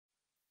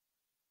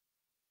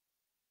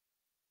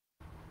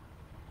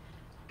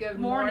Good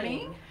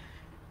morning,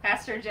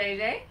 Pastor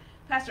JJ.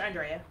 Pastor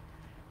Andrea.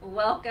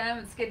 Welcome.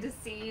 It's good to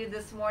see you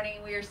this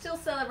morning. We are still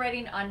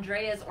celebrating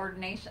Andrea's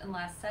ordination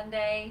last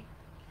Sunday.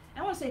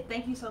 I want to say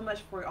thank you so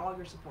much for all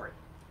your support.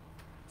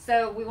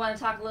 So we want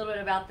to talk a little bit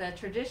about the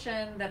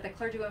tradition that the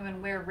clergywomen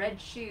wear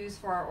red shoes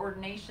for our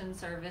ordination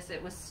service.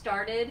 It was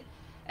started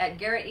at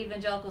Garrett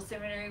Evangelical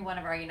Seminary, one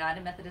of our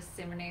United Methodist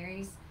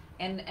seminaries.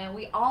 And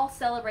we all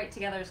celebrate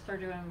together as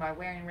clergywomen by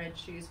wearing red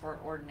shoes for our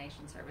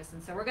ordination service.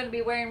 And so we're going to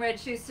be wearing red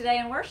shoes today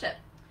in worship.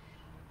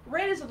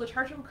 Red is a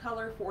liturgical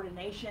color for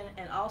ordination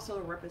and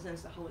also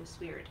represents the Holy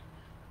Spirit.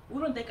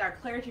 We want to thank our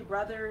clergy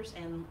brothers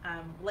and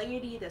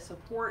laity that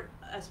support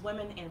us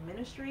women in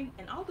ministry,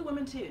 and all the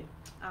women too.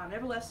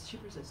 Nevertheless, she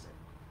persisted.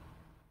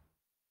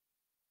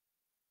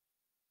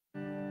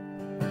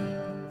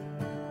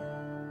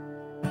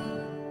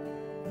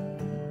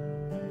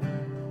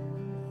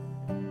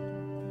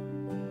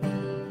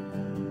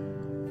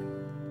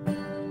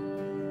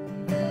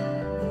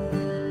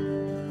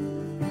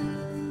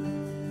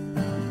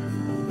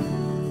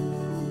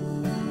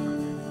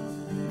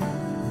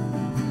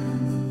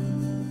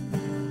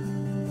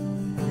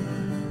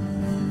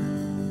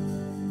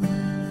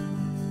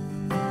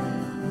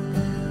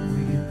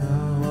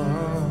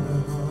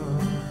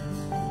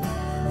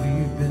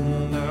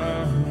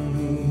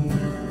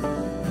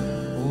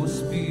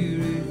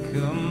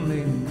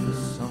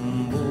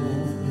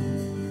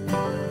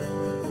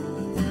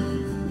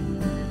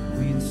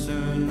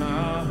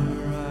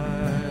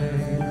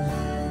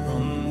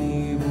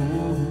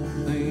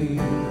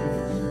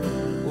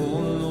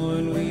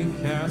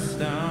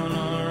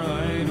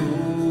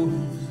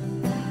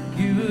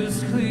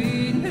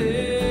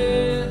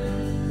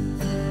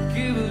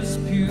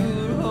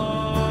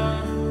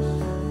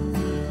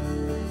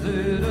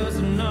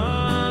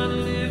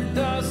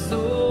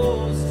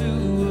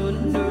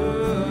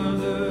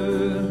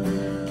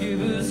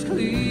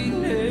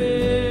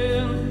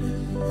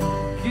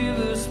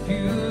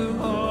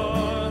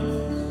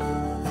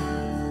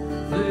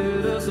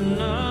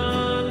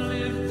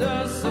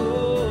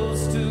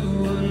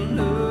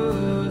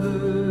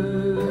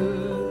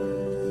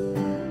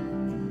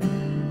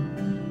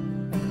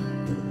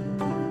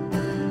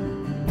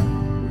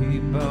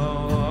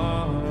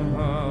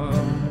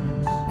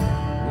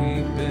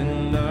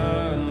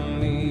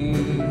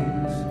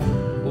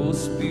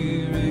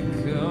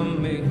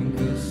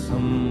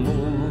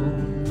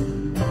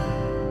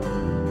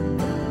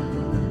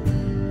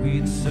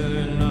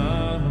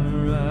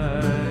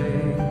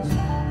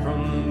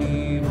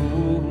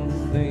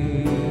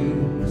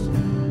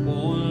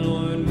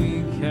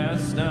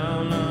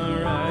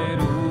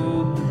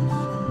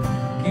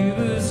 Give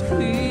us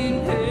clean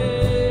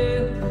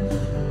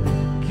hands,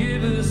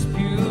 give us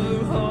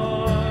pure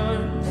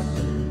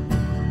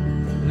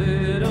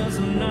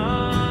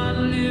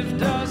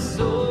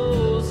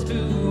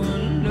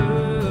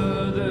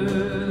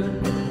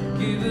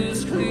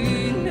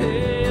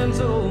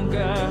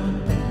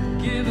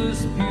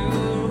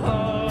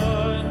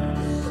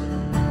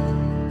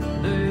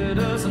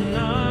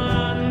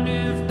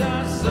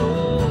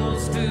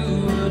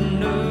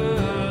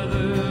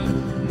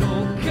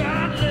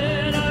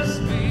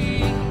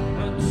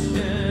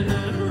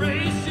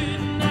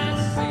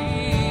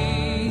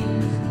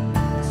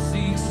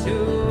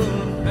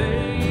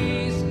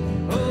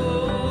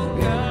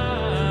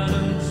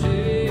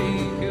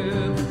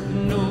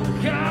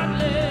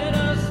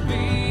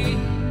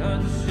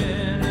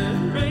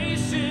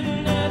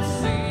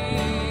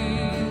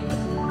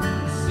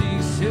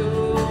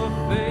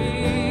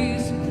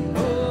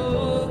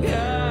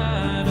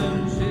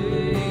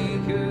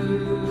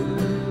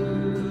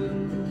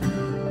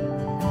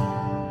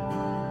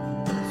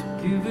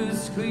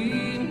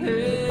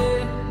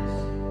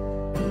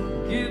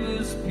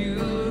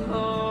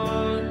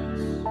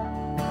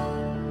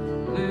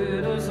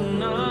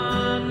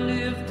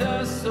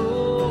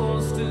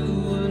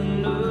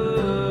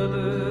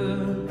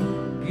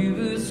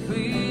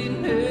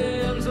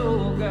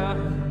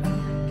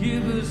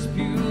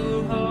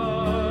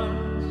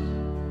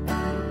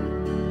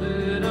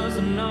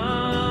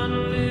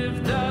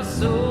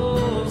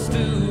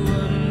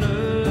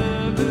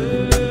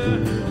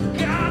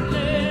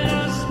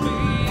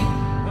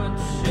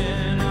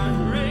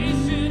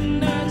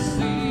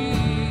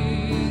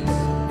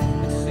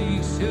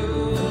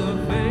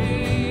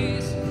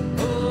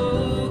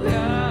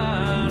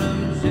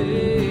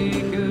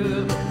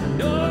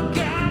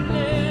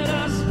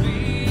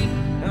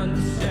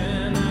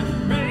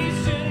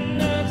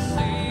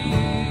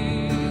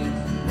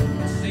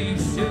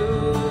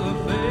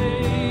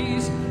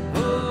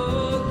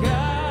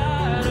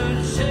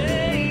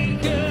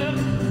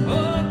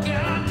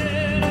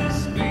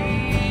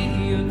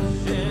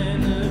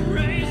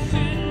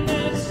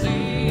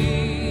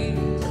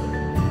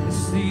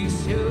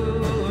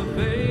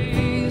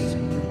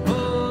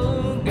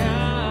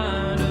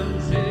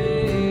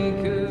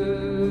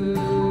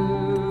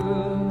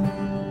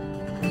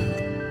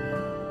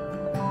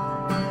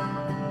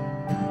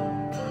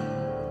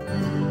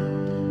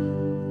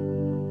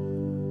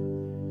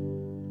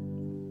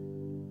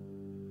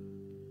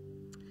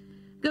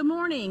Good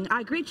morning.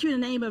 I greet you in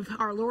the name of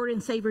our Lord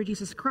and Savior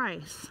Jesus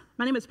Christ.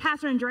 My name is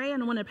Pastor Andrea,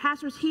 and I'm one of the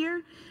pastors here.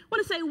 I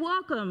want to say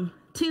welcome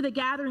to the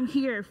gathering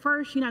here at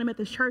First United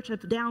Methodist Church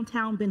of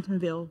downtown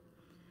Bentonville.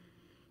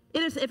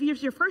 If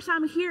it's your first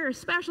time here, a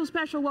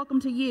special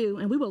welcome to you,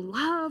 and we would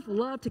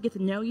love to get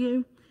to know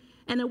you.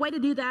 And the way to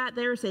do that,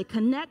 there's a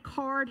connect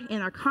card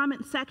in our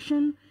comment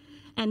section,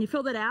 and you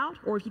fill that out,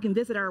 or you can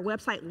visit our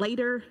website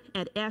later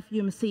at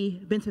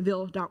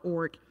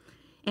fumcbentonville.org.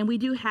 And we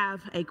do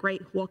have a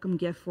great welcome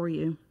gift for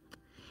you.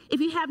 If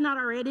you have not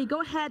already,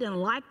 go ahead and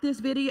like this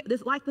video,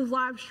 like this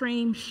live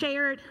stream,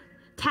 share it,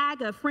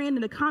 tag a friend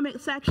in the comment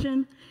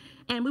section,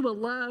 and we would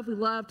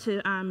love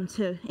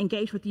to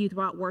engage with you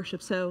throughout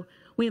worship. So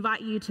we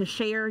invite you to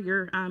share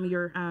your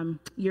amens,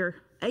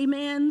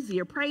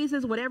 your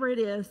praises, whatever it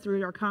is,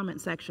 through our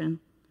comment section.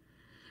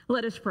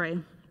 Let us pray.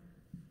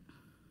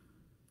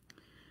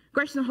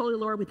 Gracious and holy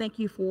Lord, we thank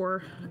you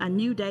for a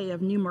new day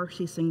of new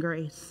mercies and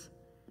grace.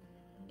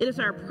 It is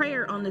our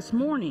prayer on this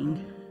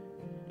morning,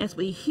 as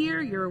we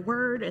hear your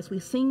word, as we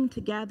sing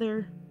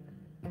together,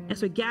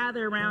 as we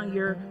gather around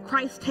your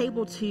Christ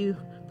table to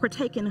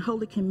partake in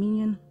Holy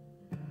Communion,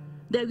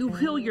 that we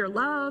feel your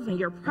love and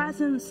your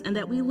presence, and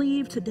that we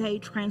leave today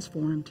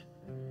transformed.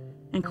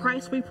 In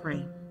Christ we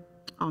pray.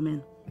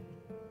 Amen.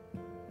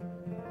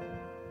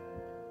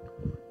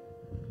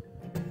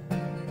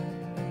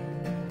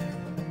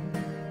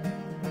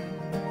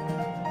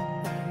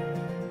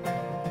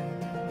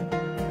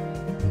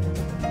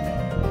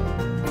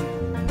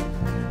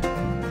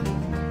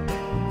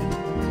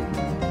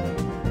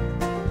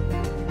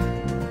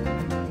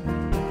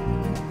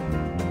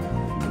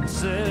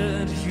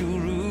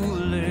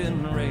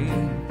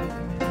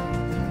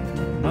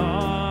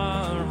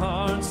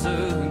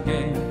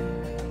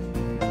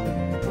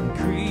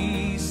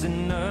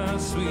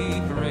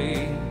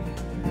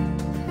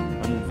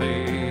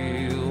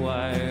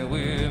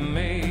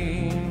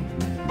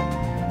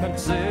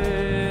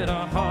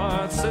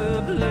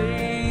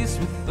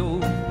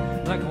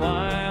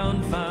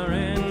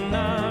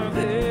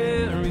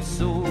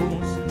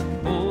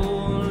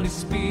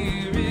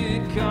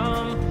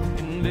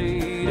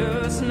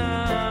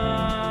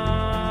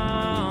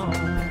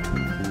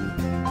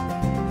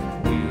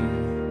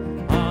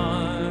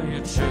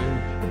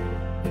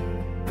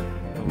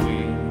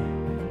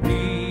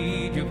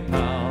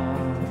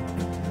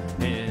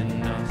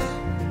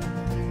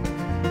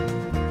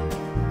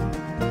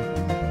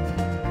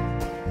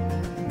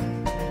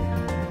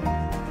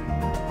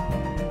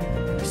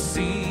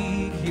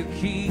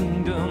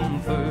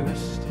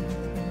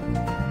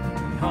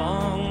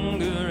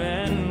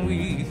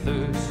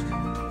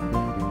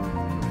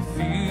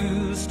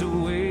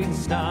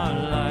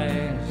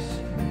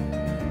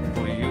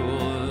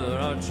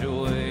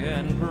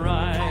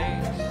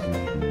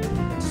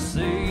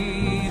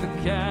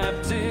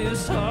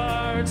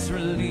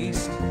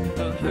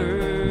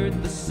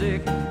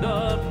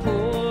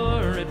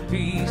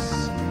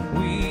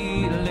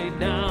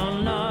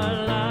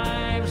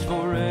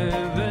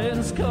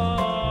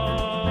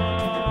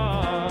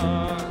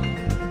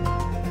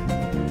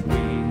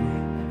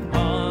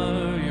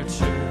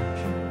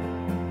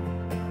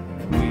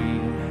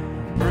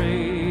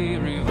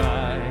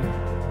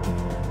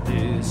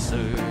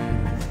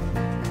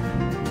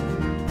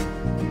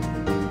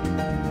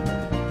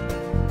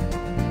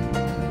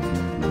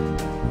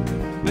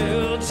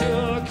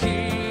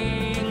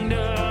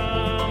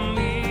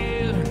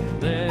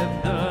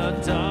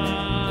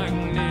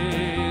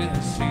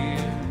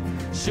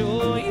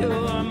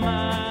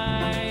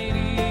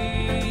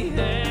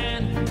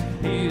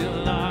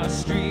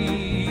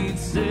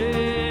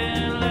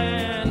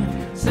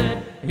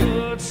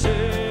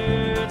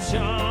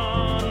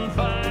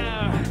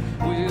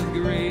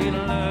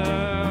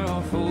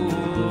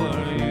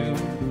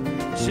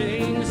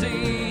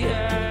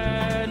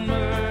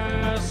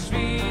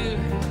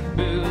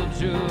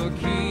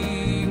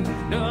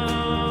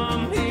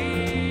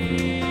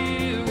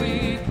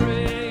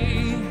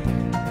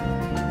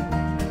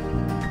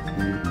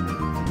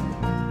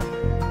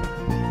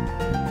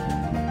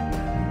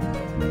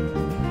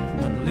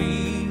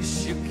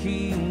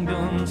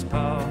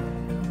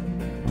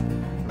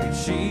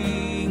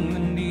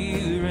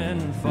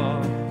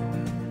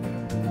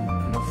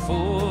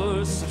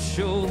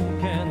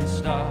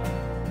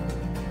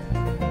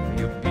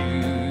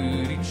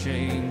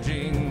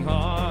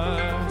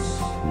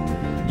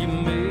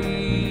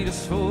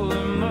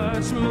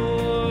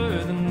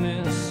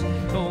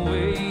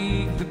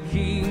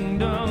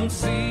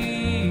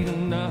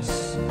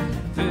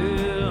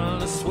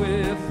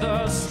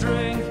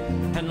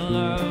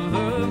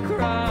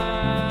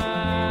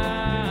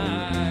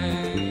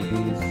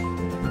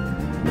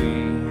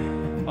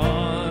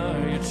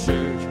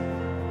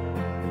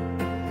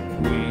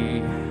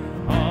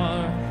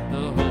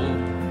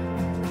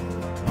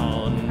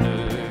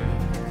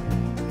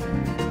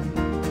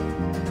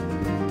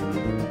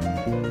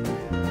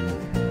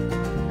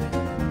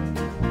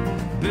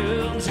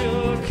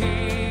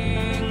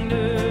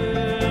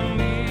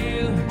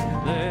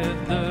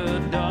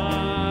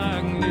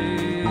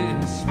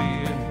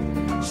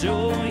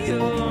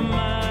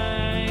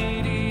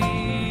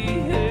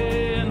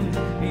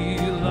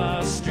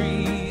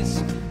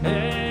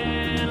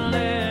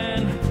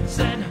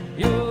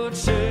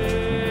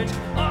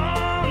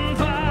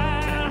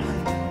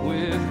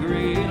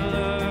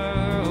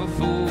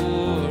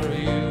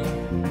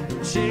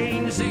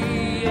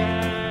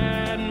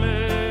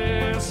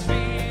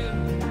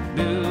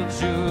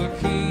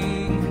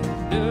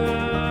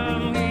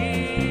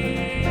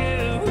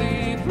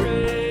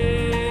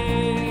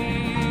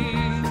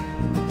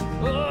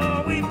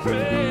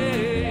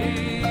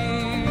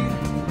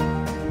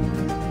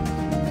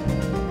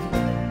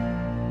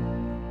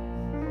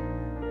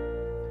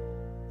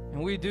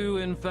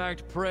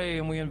 fact, pray,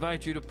 and we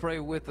invite you to pray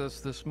with us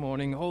this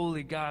morning.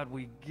 Holy God,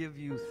 we give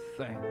you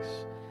thanks.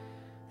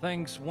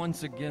 Thanks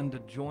once again to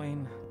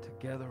join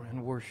together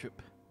in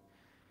worship.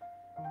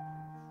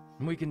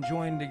 And we can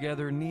join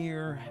together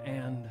near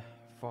and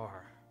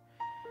far,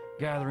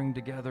 gathering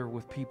together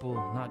with people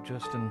not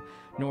just in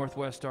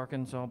Northwest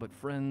Arkansas, but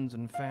friends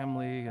and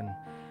family and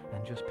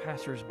just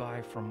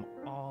passersby from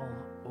all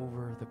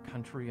over the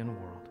country and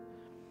world.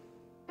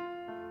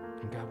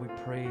 And God, we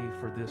pray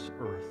for this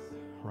earth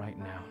right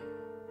now.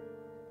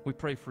 We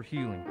pray for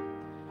healing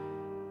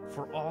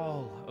for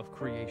all of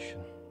creation.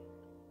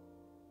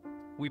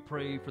 We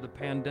pray for the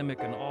pandemic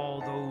and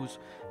all those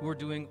who are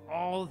doing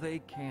all they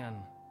can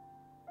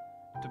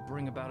to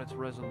bring about its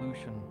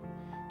resolution,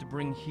 to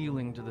bring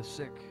healing to the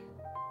sick,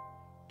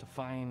 to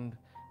find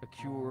a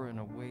cure and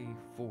a way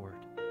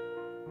forward.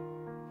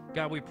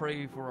 God, we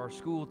pray for our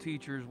school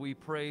teachers. We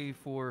pray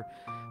for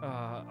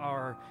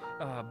our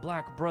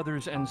black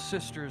brothers and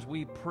sisters.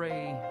 We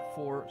pray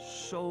for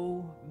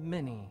so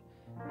many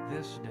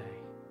this day.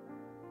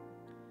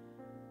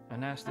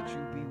 And ask that you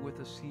be with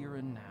us here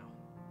and now.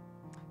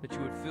 That you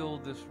would fill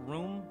this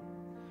room,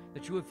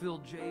 that you would fill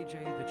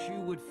JJ, that you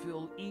would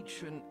fill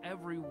each and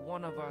every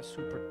one of us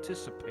who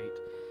participate,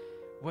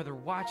 whether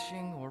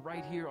watching or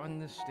right here on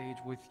this stage,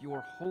 with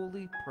your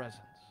holy presence,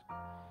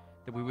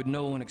 that we would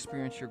know and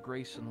experience your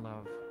grace and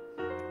love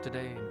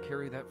today and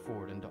carry that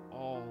forward into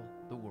all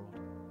the world.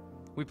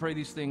 We pray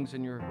these things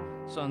in your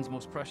Son's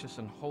most precious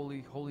and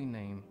holy, holy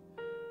name,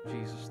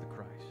 Jesus the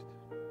Christ.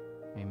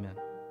 Amen.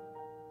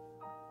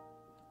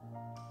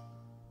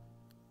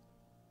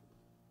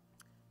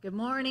 Good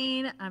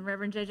morning. I'm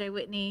Reverend J.J.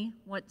 Whitney.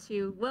 Want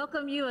to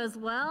welcome you as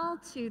well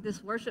to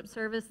this worship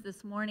service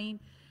this morning.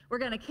 We're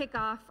going to kick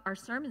off our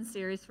sermon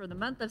series for the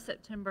month of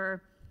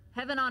September,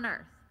 Heaven on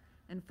Earth,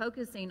 and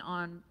focusing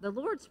on the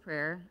Lord's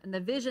Prayer and the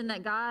vision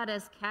that God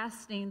is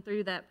casting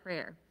through that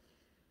prayer.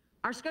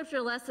 Our scripture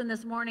lesson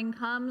this morning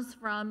comes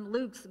from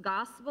Luke's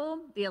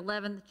Gospel, the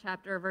 11th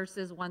chapter,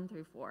 verses 1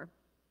 through 4.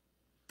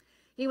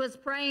 He was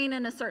praying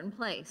in a certain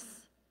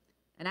place.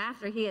 And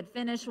after he had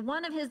finished,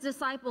 one of his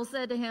disciples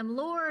said to him,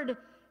 "Lord,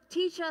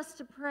 teach us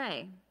to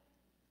pray,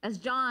 as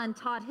John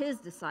taught his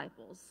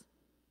disciples."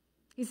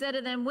 He said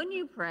to them, "When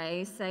you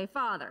pray, say,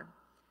 'Father,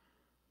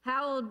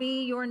 hallowed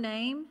be your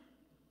name,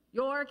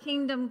 your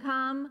kingdom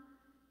come,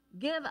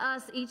 give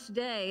us each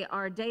day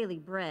our daily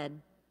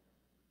bread,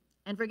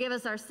 and forgive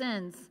us our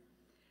sins,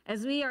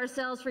 as we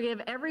ourselves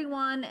forgive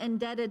everyone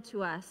indebted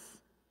to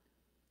us,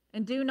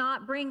 and do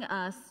not bring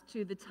us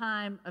to the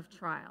time of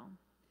trial.'"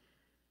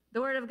 The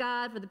word of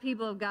God for the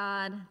people of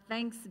God.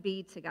 Thanks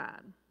be to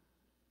God.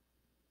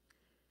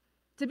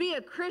 To be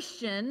a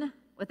Christian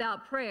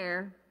without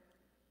prayer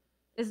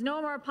is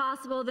no more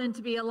possible than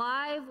to be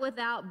alive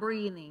without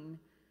breathing,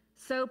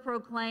 so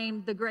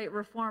proclaimed the great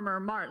reformer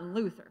Martin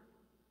Luther.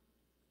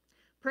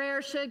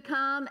 Prayer should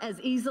come as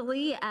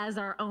easily as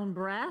our own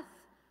breath,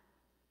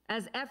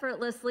 as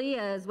effortlessly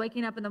as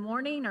waking up in the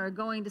morning or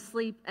going to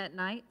sleep at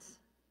night.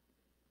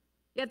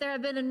 Yet there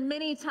have been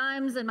many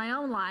times in my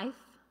own life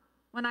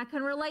when I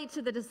can relate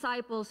to the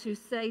disciples who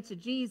say to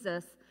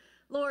Jesus,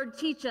 "Lord,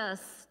 teach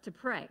us to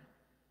pray."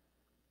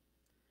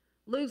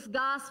 Luke's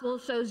gospel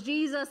shows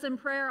Jesus in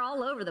prayer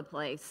all over the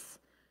place,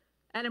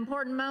 at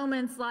important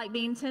moments like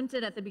being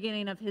tempted at the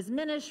beginning of his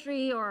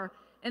ministry, or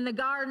in the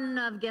Garden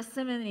of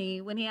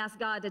Gethsemane when he asked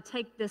God to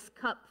take this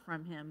cup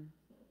from him.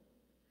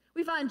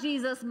 We find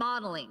Jesus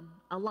modeling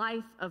a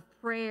life of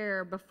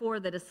prayer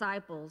before the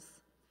disciples.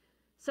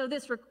 So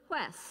this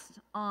request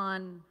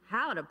on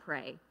how to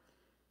pray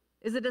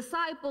is a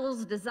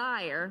disciple's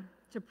desire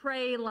to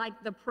pray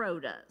like the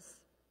pro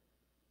does.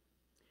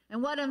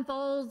 And what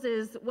unfolds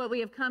is what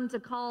we have come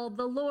to call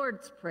the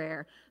Lord's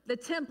Prayer, the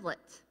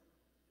template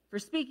for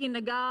speaking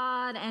to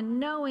God and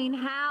knowing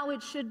how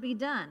it should be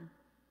done.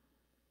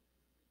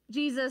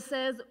 Jesus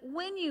says,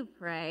 when you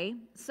pray,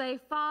 say,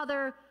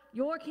 "Father,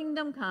 your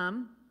kingdom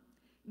come,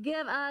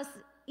 give us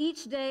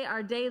each day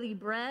our daily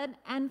bread,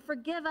 and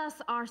forgive us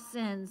our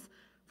sins,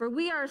 for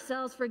we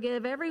ourselves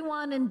forgive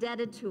everyone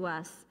indebted to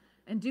us,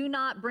 and do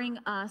not bring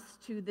us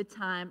to the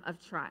time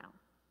of trial."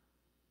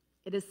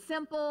 It is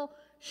simple,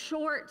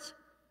 short,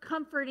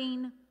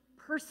 comforting,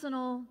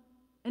 personal,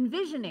 and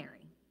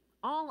visionary,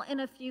 all in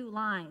a few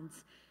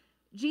lines.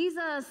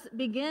 Jesus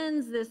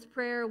begins this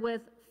prayer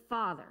with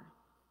Father,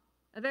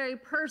 a very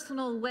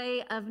personal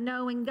way of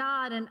knowing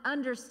God and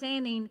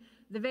understanding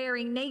the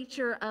very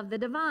nature of the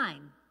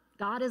divine.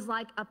 God is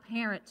like a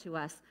parent to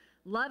us,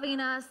 loving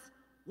us,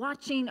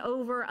 watching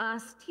over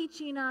us,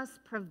 teaching us,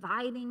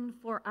 providing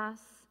for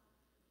us.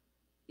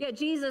 Yet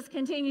Jesus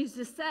continues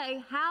to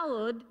say,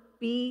 "Hallowed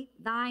be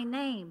thy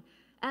name,"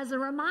 as a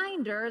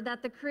reminder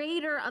that the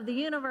creator of the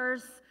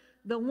universe,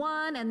 the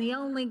one and the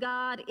only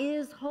God,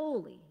 is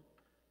holy.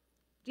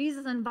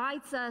 Jesus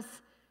invites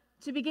us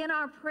to begin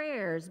our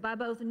prayers by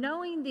both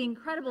knowing the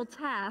incredible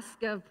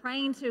task of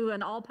praying to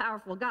an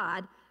all-powerful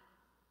God,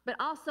 but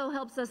also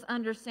helps us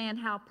understand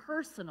how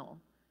personal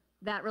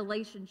that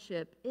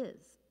relationship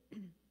is.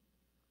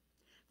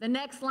 The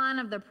next line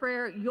of the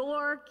prayer,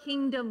 "Your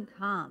kingdom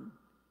come,"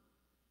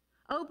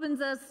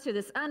 opens us to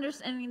this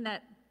understanding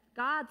that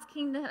God's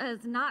kingdom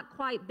has not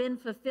quite been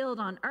fulfilled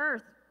on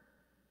earth,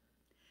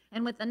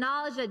 and with the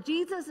knowledge that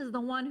Jesus is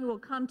the one who will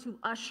come to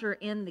usher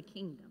in the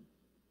kingdom.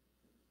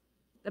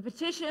 The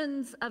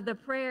petitions of the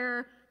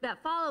prayer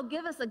that follow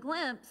give us a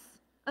glimpse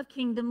of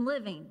kingdom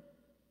living.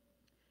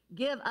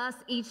 Give us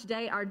each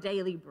day our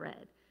daily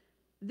bread.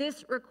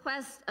 This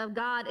request of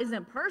God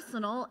isn't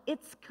personal,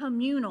 it's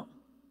communal.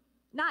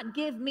 Not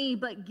give me,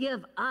 but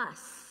give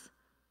us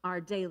our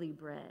daily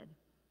bread.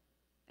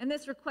 And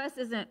this request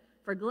isn't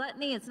for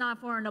gluttony, it's not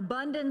for an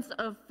abundance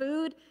of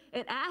food.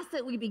 It asks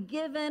that we be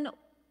given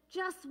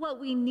just what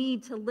we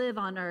need to live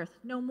on earth,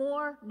 no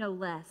more, no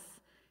less.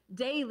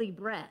 Daily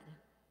bread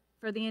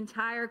for the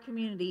entire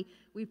community.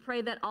 We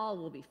pray that all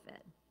will be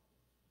fed.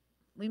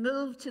 We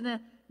move to the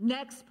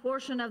next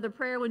portion of the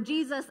prayer when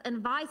Jesus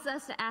invites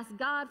us to ask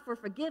God for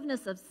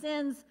forgiveness of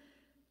sins,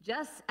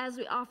 just as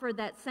we offer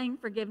that same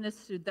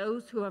forgiveness to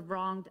those who have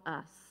wronged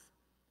us.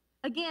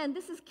 Again,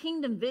 this is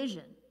kingdom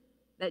vision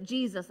that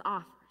Jesus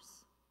offers.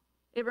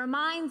 It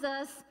reminds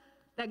us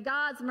that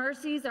God's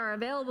mercies are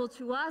available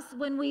to us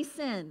when we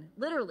sin,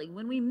 literally,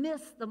 when we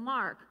miss the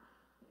mark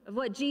of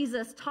what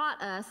Jesus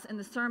taught us in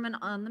the Sermon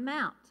on the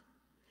Mount.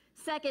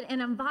 Second, it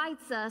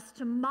invites us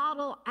to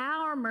model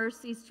our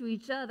mercies to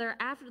each other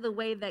after the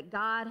way that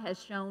God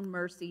has shown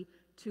mercy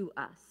to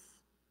us.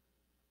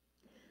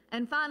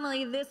 And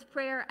finally, this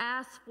prayer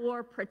asks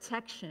for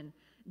protection.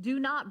 Do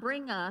not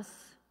bring us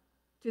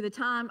to the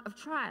time of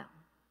trial.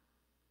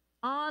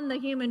 On the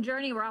human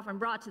journey, we're often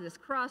brought to this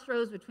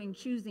crossroads between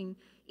choosing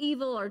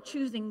evil or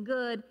choosing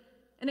good.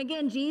 And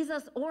again,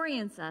 Jesus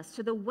orients us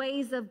to the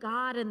ways of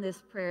God in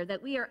this prayer,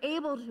 that we are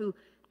able to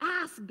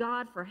ask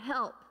God for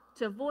help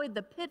to avoid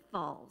the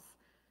pitfalls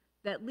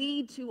that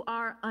lead to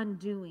our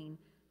undoing.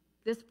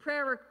 This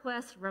prayer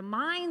request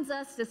reminds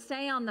us to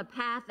stay on the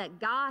path that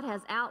God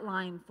has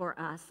outlined for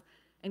us,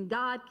 and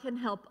God can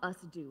help us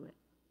do it.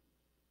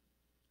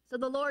 So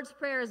the Lord's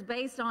Prayer is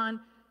based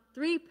on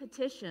 3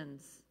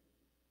 petitions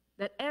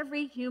that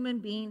every human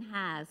being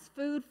has: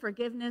 food,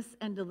 forgiveness,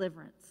 and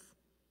deliverance.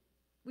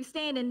 We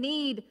stand in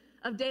need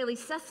of daily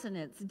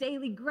sustenance,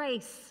 daily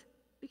grace,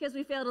 because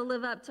we fail to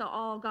live up to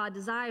all God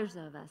desires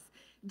of us.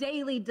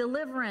 Daily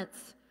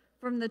deliverance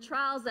from the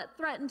trials that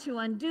threaten to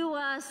undo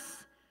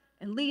us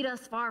and lead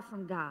us far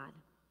from God.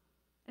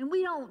 And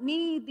we don't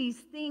need these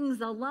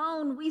things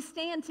alone. We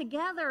stand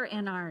together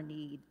in our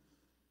need.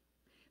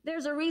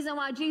 There's a reason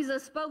why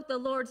Jesus spoke the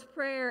Lord's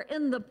Prayer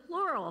in the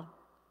plural,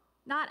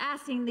 not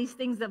asking these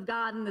things of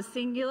God in the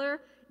singular.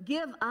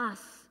 Give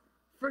us,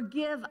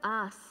 forgive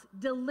us,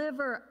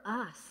 deliver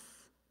us.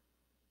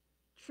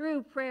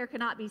 True prayer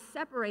cannot be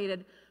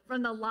separated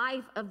from the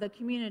life of the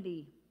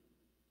community.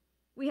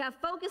 We have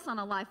focused on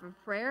a life of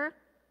prayer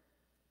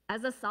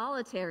as a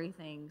solitary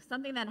thing,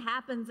 something that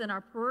happens in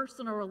our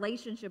personal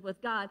relationship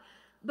with God.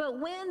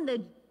 But when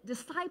the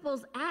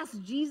disciples ask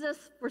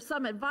Jesus for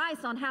some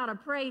advice on how to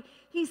pray,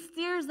 he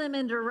steers them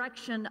in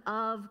direction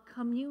of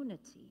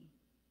community.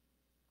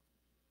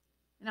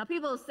 Now,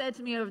 people have said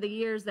to me over the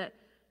years that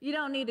you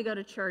don't need to go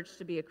to church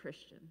to be a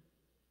Christian,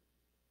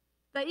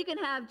 that you can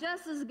have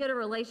just as good a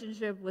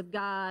relationship with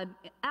God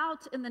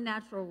out in the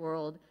natural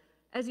world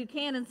as you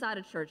can inside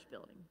a church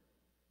building.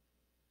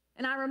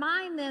 And I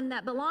remind them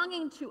that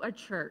belonging to a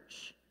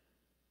church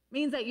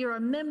means that you're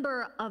a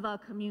member of a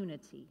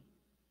community.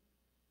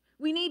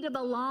 We need to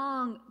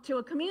belong to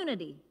a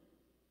community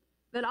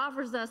that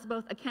offers us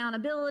both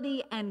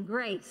accountability and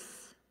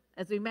grace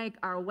as we make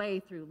our way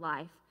through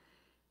life.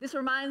 This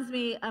reminds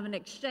me of an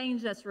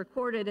exchange that's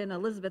recorded in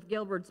Elizabeth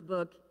Gilbert's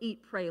book,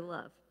 Eat, Pray,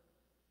 Love.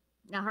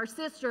 Now, her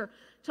sister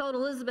told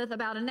Elizabeth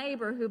about a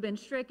neighbor who'd been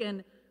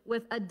stricken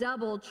with a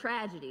double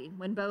tragedy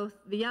when both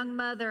the young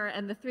mother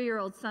and the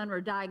 3-year-old son were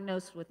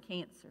diagnosed with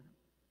cancer.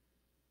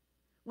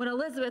 When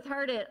Elizabeth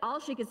heard it, all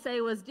she could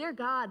say was, "Dear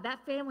God,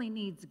 that family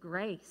needs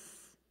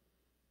grace."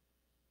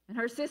 And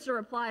her sister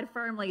replied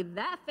firmly,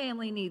 "That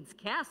family needs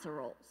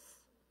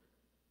casseroles."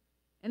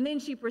 And then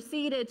she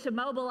proceeded to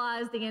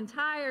mobilize the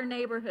entire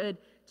neighborhood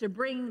to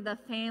bring the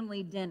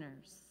family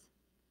dinners.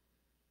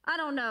 "I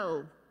don't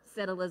know,"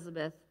 said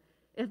Elizabeth,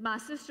 "if my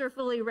sister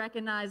fully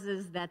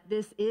recognizes that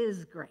this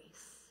is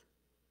grace.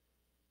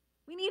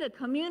 We need a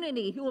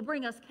community who will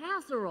bring us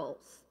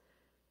casseroles.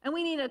 And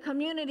we need a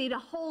community to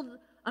hold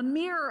a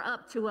mirror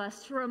up to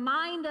us, to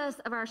remind us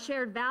of our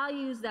shared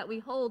values that we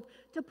hold,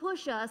 to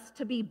push us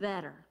to be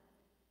better.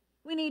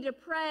 We need to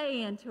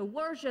pray and to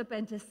worship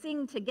and to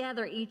sing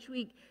together each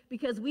week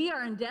because we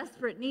are in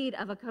desperate need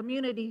of a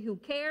community who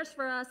cares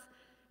for us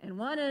and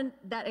one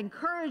that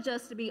encourages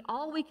us to be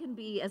all we can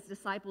be as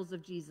disciples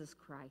of Jesus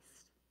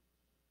Christ."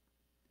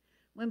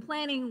 When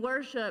planning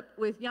worship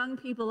with young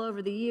people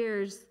over the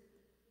years,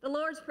 the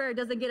Lord's Prayer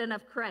doesn't get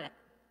enough credit.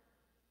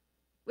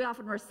 We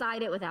often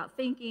recite it without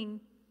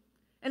thinking,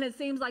 and it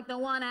seems like the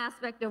one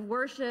aspect of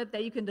worship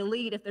that you can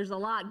delete if there's a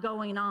lot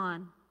going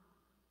on.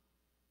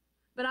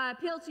 But I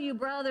appeal to you,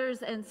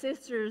 brothers and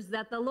sisters,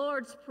 that the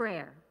Lord's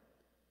Prayer,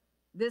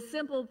 this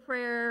simple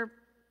prayer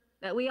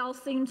that we all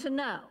seem to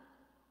know,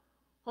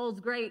 holds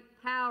great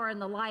power in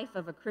the life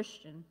of a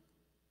Christian.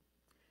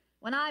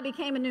 When I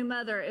became a new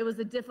mother, it was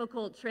a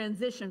difficult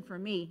transition for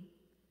me.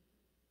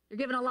 You're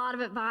given a lot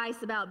of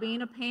advice about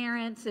being a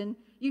parent, and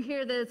you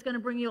hear that it's going to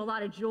bring you a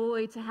lot of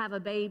joy to have a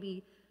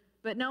baby,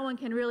 but no one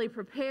can really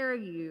prepare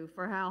you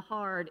for how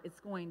hard it's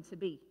going to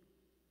be.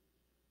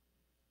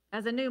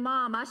 As a new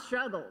mom, I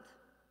struggled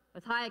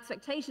with high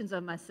expectations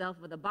of myself,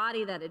 with a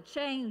body that had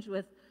changed,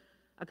 with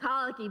a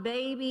colicky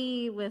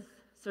baby, with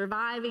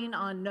surviving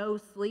on no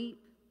sleep.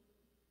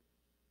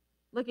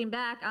 Looking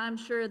back, I'm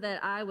sure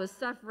that I was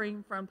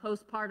suffering from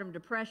postpartum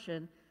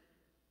depression.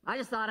 I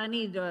just thought I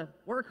needed to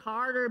work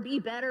harder, be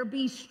better,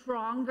 be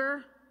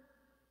stronger.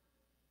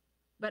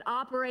 But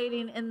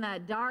operating in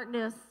that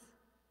darkness,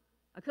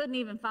 I couldn't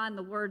even find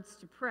the words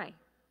to pray.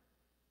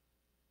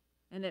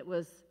 And it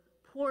was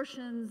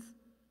portions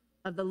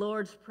of the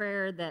Lord's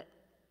Prayer that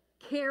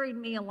carried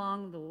me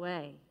along the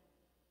way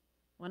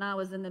when I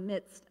was in the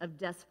midst of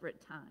desperate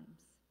times.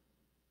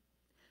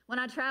 When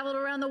I traveled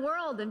around the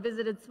world and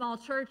visited small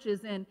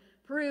churches in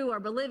Peru or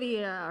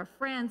Bolivia or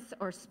France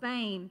or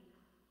Spain,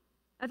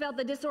 I felt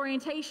the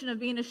disorientation of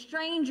being a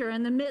stranger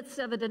in the midst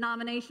of a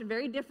denomination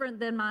very different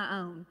than my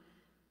own.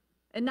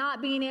 And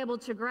not being able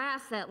to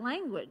grasp that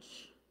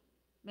language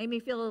made me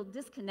feel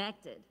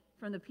disconnected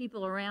from the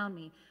people around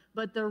me.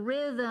 But the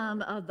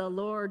rhythm of the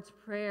Lord's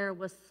Prayer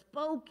was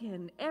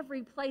spoken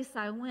every place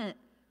I went.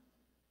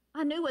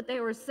 I knew what they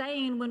were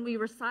saying when we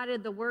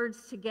recited the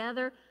words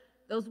together.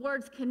 Those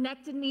words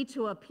connected me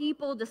to a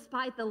people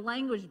despite the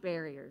language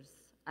barriers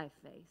I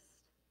faced.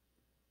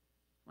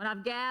 When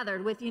I've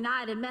gathered with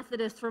United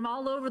Methodists from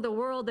all over the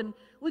world and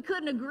we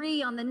couldn't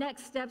agree on the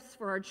next steps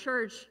for our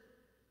church,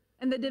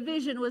 and the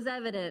division was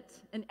evident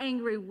in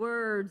angry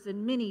words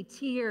and many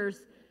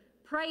tears,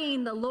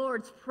 praying the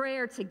Lord's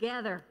Prayer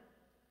together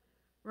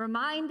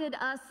reminded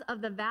us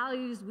of the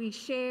values we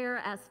share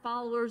as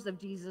followers of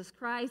Jesus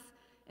Christ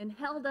and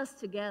held us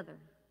together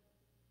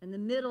in the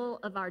middle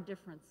of our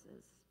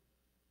differences.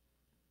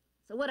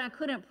 So when I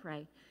couldn't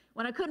pray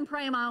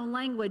in my own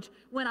language,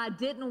 when I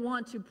didn't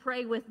want to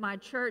pray with my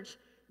church,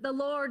 the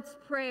Lord's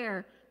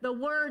Prayer, the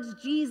words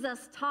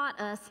Jesus taught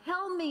us,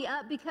 held me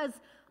up because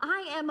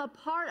I am a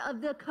part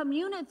of the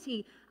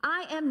community.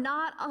 I am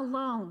not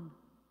alone.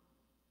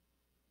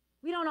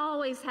 We don't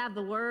always have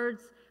the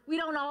words. We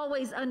don't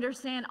always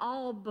understand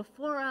all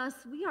before us.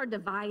 We are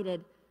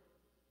divided.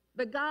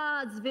 But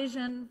God's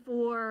vision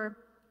for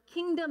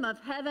kingdom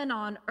of heaven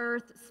on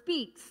earth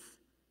speaks.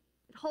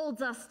 It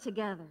holds us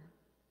together.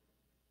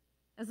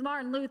 As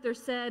Martin Luther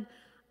said,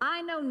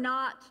 I know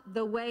not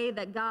the way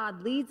that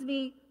God leads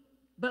me,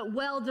 but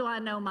well do I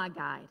know my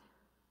guide.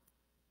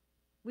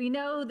 We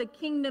know the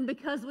kingdom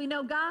because we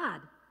know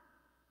God.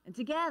 And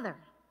together,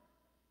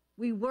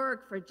 we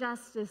work for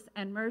justice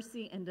and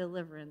mercy and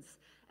deliverance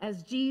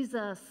as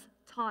Jesus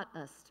taught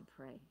us to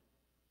pray.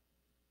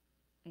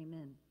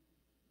 Amen.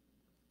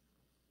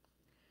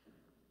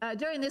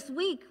 During this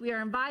week, we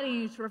are inviting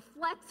you to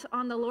reflect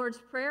on the Lord's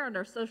Prayer on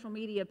our social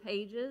media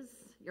pages.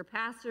 Your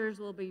pastors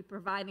will be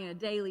providing a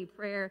daily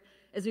prayer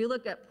as we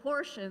look at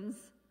portions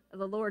of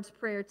the Lord's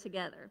Prayer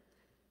together.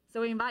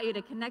 So we invite you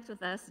to connect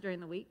with us during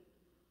the week.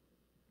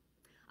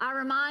 I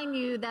remind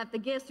you that the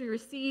gifts we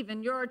receive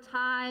in your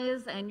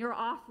tithes and your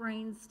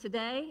offerings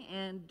today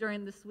and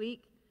during this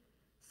week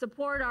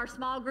support our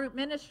small group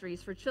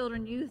ministries for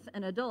children, youth,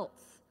 and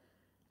adults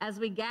as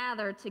we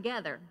gather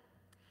together.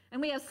 And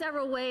we have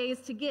several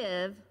ways to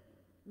give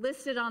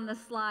listed on the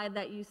slide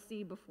that you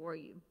see before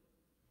you.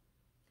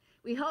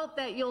 We hope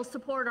that you'll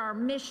support our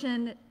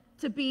mission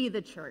to be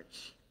the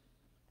church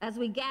as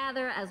we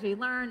gather, as we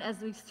learn,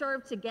 as we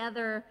serve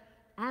together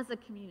as a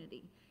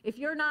community. If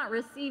you're not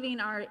receiving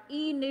our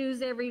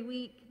e-news every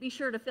week, be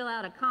sure to fill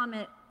out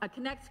a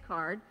Connect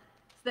card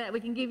so that we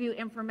can give you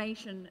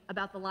information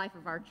about the life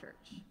of our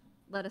church.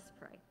 Let us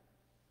pray.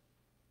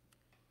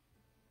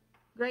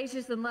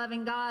 Gracious and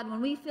loving God, when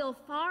we feel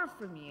far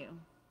from you,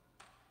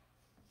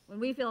 when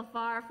we feel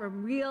far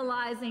from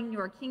realizing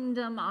your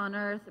kingdom on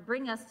earth,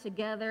 bring us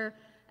together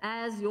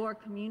as your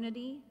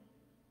community.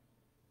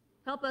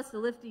 Help us to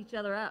lift each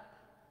other up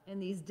in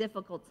these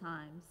difficult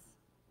times.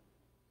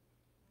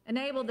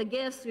 Enable the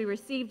gifts we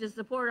receive to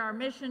support our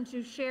mission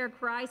to share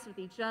Christ with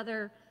each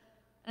other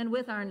and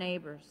with our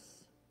neighbors.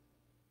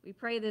 We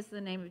pray this in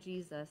the name of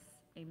Jesus.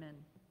 Amen.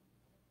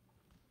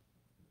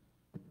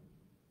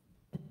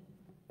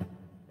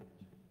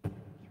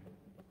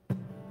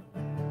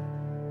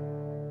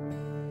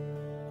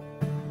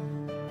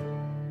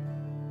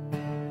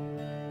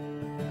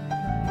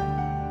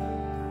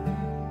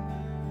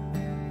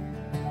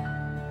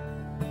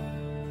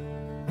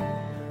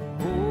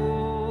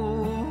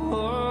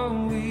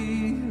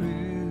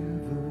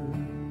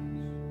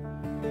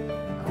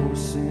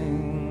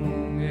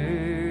 Coursing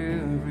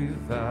every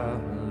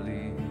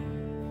valley.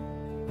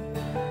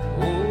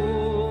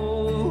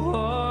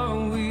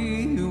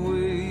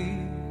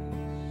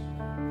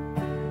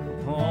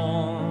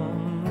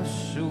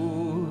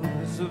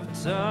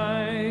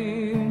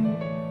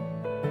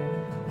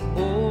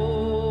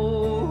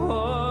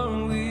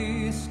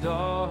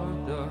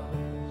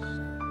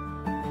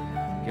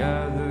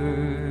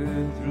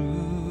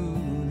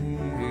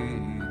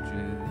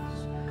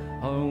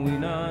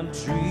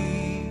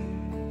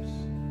 dreams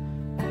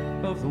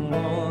of the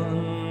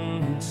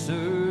one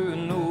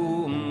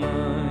eternal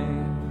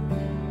mind.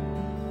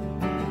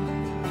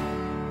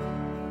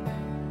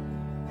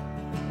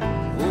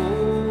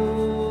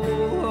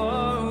 Oh,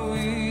 are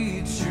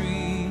we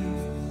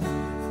trees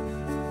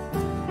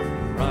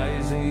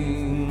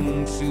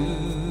rising to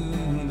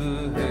the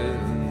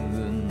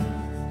heavens?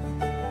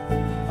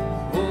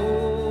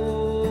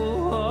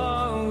 Oh,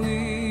 are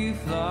we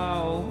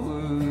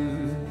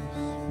flowers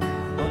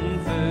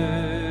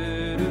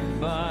unfettered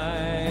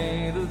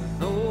by the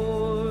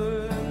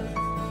thorn?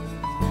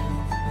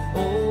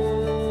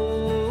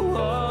 Oh,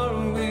 are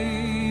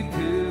we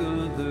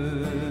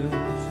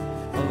pillars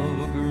of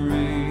a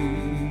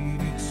great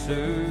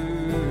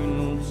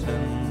eternal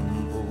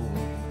temple?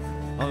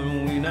 Are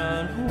we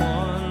not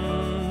one?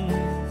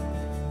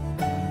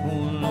 Oh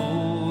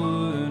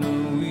Lord,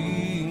 are we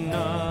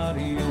not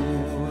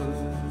yours?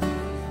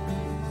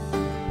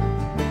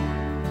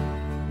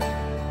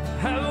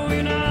 Have we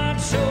not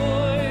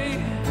joy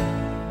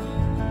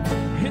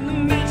in the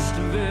midst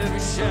of every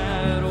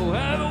shadow?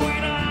 Have we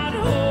not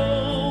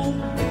hope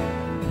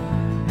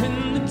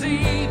in the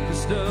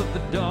deepest of the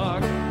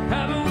dark?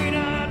 Have we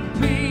not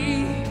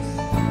peace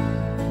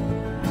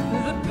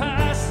that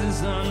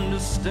passes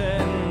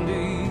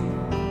understanding?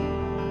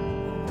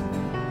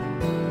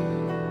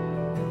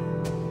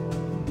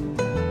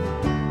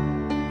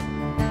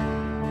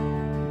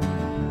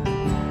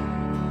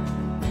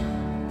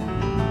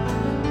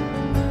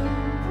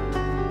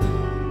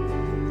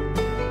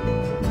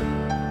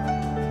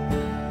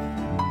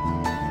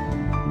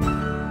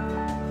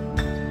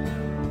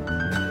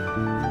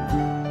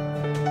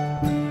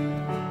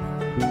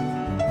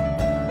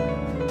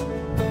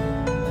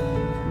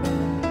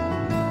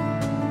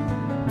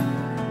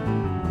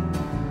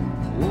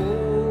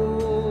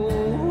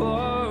 Oh,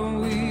 are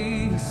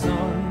we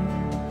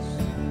sons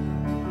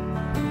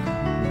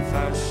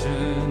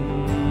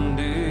fashioned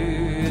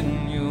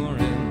in your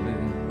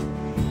image?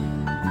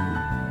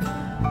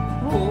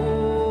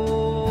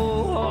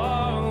 Oh,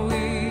 are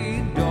we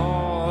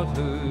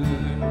daughters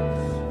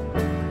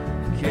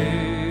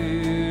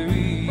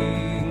carrying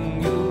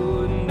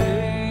your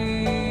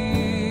name?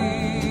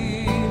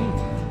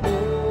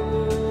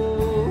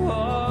 Oh,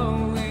 are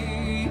we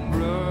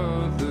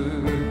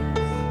brothers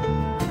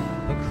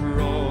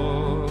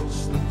across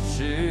the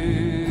generations?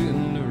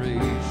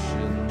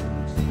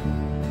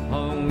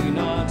 Are we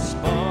not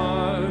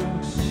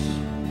sparks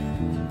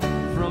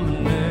from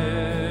an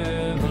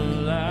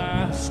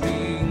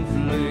everlasting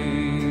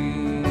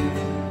flame?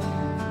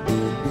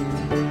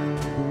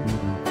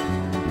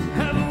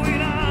 Have we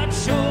not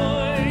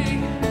joy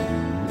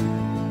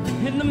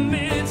in the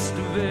midst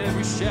of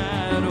every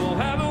shadow?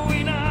 Have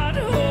we not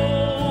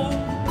hope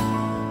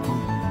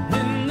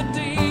in the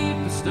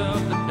deepest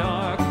of the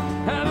dark?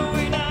 Have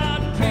we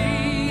not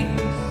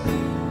peace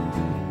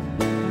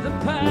that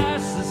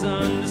passes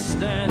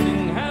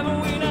understanding? Have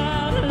we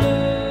not love?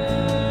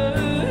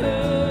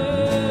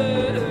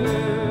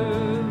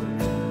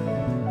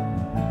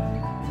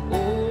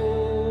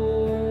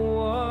 Oh,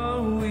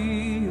 are we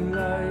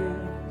light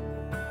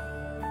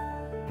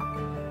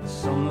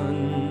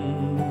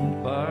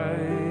summoned by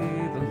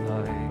the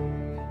light?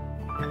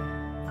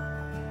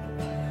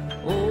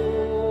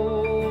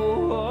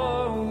 Oh,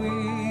 are we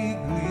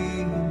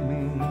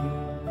gleaming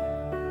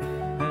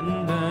and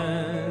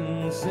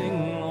dancing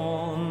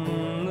on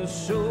the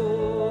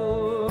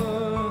shore?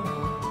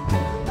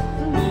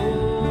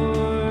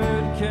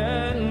 Lord,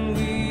 can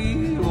we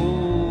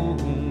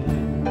hold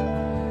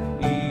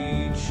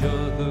each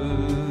other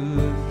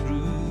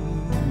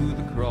through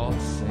the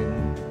crossing?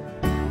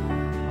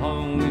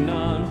 Are we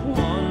not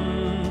one?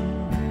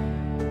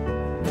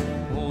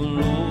 Oh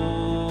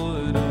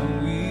Lord, are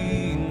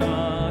we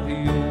not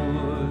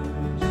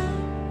yours?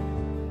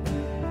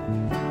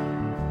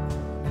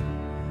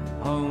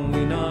 Are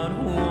we not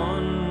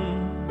one?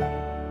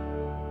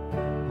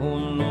 Oh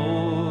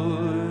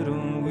Lord,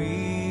 are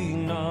we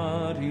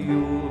not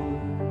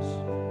yours?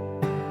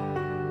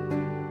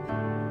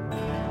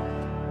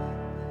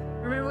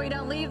 Remember, we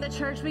don't leave the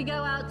church, we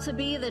go out to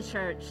be the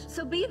church.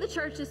 So be the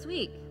church this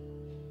week.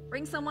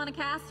 Bring someone a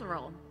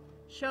casserole.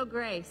 Show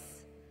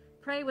grace.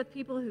 Pray with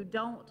people who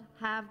don't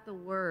have the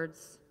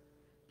words.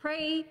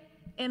 Pray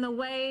in the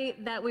way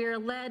that we are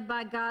led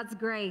by God's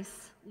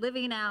grace,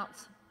 living out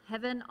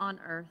heaven on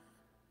earth.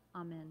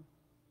 Amen.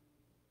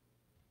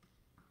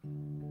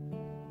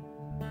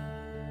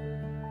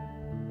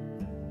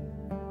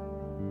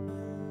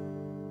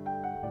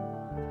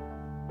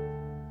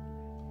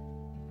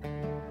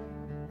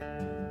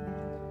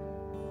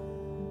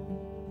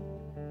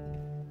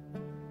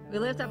 We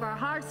lift up our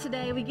hearts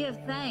today. We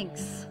give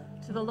thanks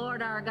to the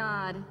Lord our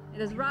God. It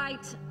is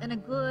right and a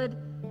good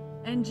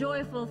and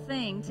joyful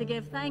thing to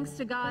give thanks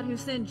to God who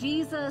sent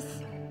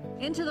Jesus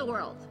into the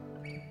world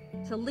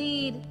to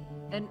lead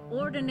an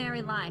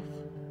ordinary life,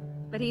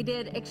 but he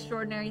did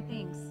extraordinary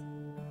things.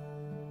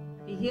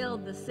 He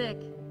healed the sick.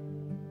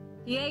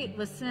 He ate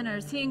with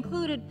sinners. He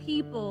included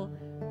people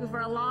who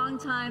for a long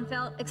time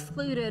felt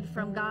excluded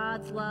from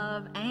God's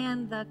love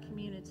and the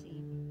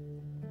community.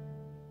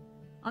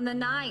 On the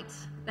night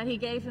that he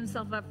gave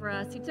himself up for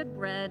us, he took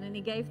bread and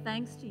he gave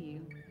thanks to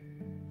you.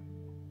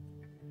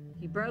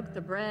 He broke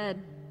the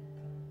bread.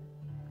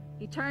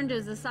 He turned to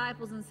his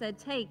disciples and said,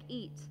 "Take,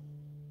 eat.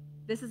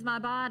 This is my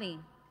body.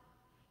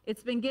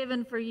 It's been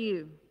given for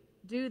you.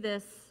 Do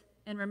this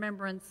in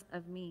remembrance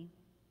of me."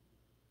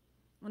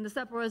 When the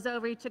supper was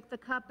over, he took the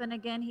cup and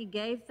again he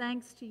gave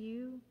thanks to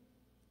you.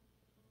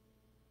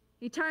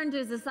 He turned to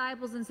his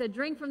disciples and said,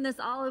 "Drink from this,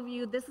 all of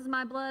you. This is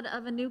my blood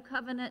of a new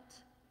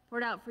covenant,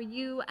 poured out for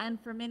you and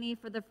for many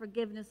for the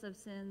forgiveness of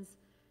sins.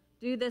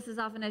 Do this as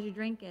often as you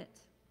drink it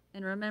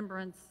in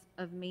remembrance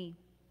of me."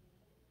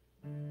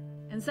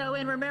 And so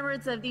in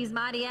remembrance of these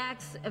mighty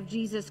acts of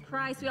Jesus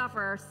Christ, we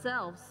offer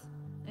ourselves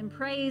in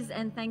praise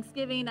and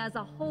thanksgiving as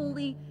a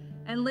holy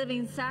and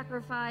living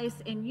sacrifice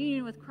in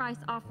union with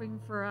Christ's offering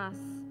for us.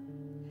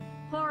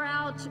 Pour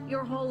out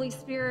your Holy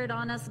Spirit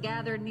on us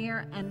gathered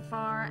near and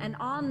far and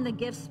on the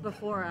gifts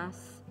before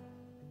us,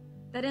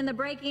 that in the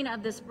breaking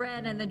of this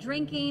bread and the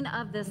drinking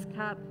of this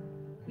cup,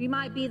 we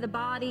might be the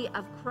body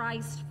of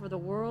Christ for the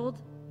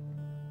world.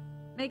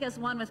 Make us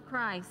one with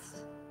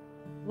Christ,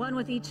 one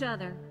with each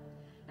other,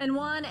 and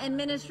one in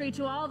ministry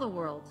to all the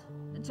world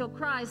until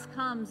Christ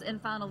comes in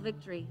final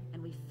victory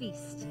and we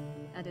feast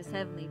at his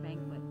heavenly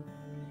banquet.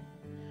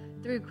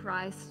 Through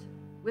Christ,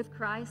 with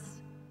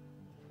Christ,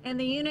 in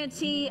the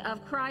unity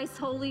of Christ's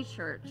holy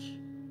church,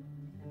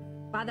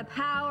 by the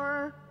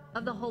power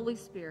of the Holy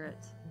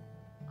Spirit,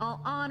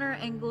 all honor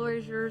and glory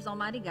is yours,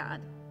 Almighty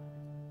God,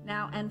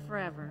 now and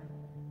forever.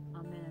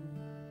 Amen.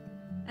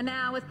 And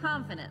now, with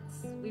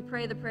confidence, we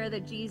pray the prayer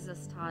that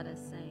Jesus taught us,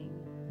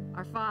 saying,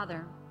 "Our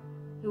Father,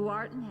 who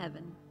art in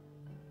heaven,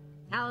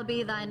 hallowed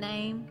be thy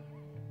name.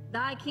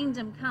 Thy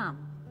kingdom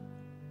come.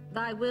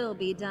 Thy will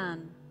be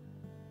done,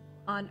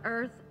 on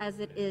earth as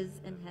it is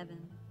in heaven.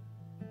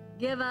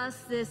 Give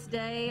us this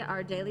day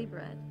our daily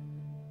bread,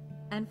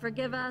 and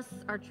forgive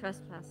us our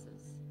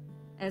trespasses,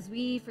 as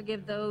we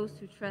forgive those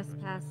who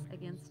trespass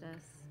against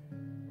us.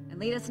 And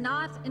lead us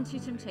not into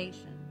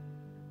temptation,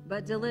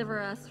 but deliver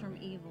us from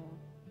evil.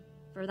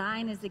 For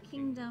thine is the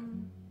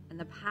kingdom, and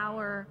the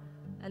power,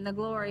 and the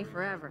glory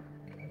forever."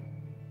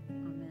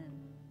 Amen.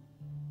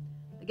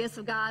 The gifts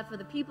of God for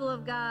the people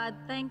of God,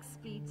 thanks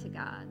be to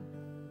God.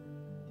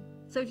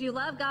 So if you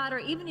love God, or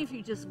even if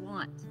you just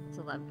want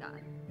to love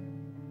God,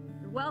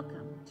 you're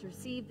welcome to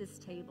receive this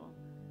table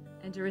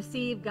and to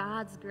receive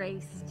God's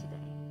grace today.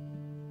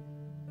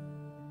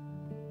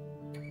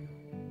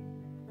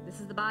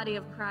 This is the body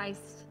of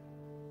Christ.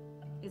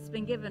 It's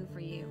been given for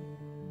you.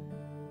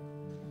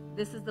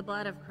 This is the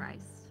blood of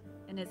Christ,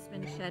 and it's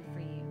been shed for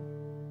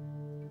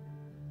you.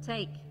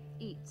 Take,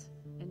 eat,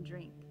 and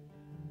drink.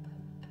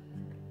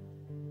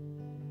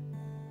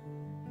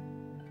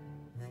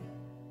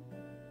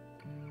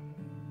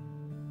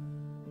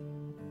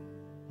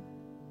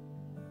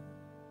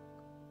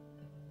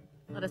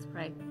 Let us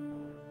pray.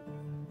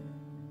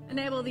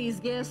 Enable these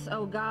gifts,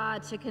 O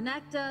God, to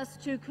connect us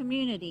to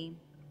community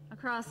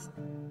across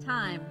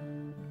time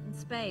and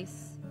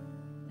space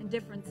and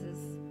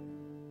differences.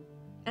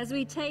 As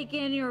we take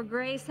in your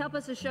grace, help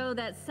us to show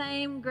that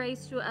same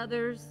grace to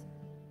others.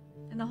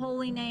 In the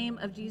holy name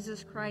of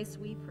Jesus Christ,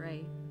 we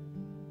pray.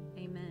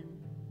 Amen.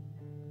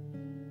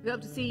 We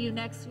hope to see you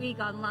next week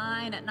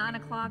online at 9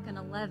 o'clock and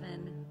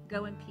 11.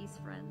 Go in peace,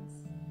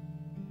 friends.